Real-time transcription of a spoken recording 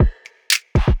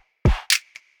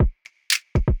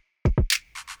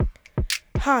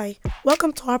Hi,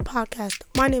 welcome to our podcast.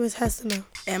 My name is Hesina.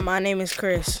 And my name is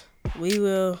Chris. We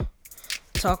will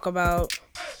talk about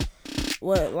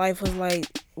what life was like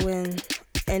when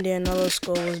Indianola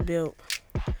School was built.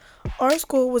 Our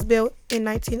school was built in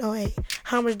 1908.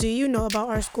 How much do you know about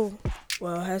our school?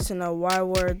 Well, Hesina, why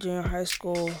were junior high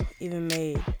school even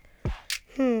made?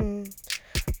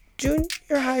 Junior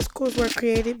high schools were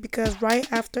created because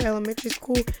right after elementary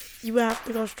school, you would have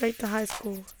to go straight to high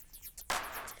school.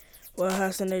 Well,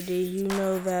 Hesina, did you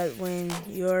know that when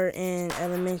you're in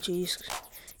elementary,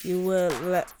 you would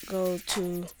go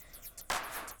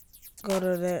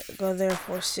there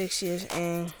for 6 years,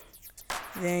 and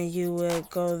then you would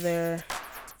go to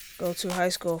high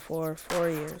school for 4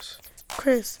 years.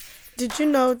 Chris, did you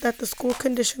know that the school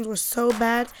conditions were so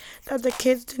bad that the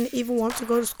kids didn't even want to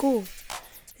go to school?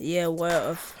 Yeah,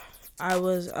 well, if I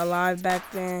was alive back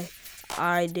then,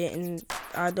 I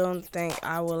don't think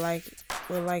I would like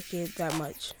it that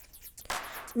much.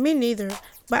 Me neither,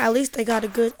 but at least they got a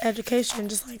good education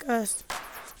just like us.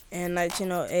 In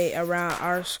 1908, around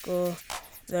our school,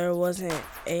 there wasn't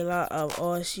a lot of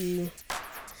OSU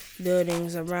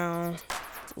buildings around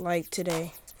like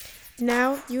today.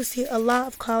 Now you see a lot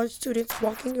of college students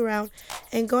walking around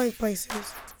and going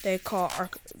places. They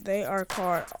are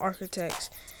called architects.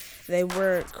 They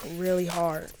work really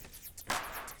hard.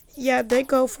 Yeah, they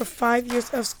go for 5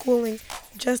 years of schooling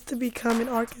just to become an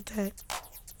architect.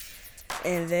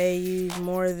 And they use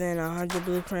more than 100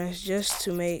 blueprints just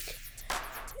to make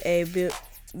a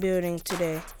building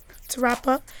today. To wrap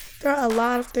up, there are a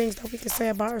lot of things that we can say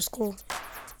about our school.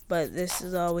 But this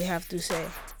is all we have to say.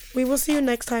 We will see you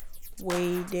next time.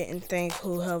 We didn't thank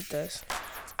who helped us.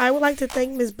 I would like to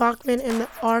thank Ms. Bachman and the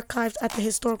archives at the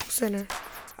Historical Center.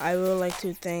 I would like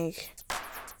to thank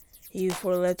you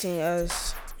for letting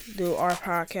us do our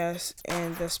podcast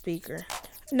and the speaker.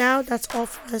 Now that's all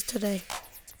for us today.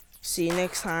 See you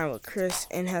next time with Chris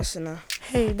and Hesina.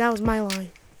 Hey, that was my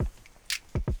line.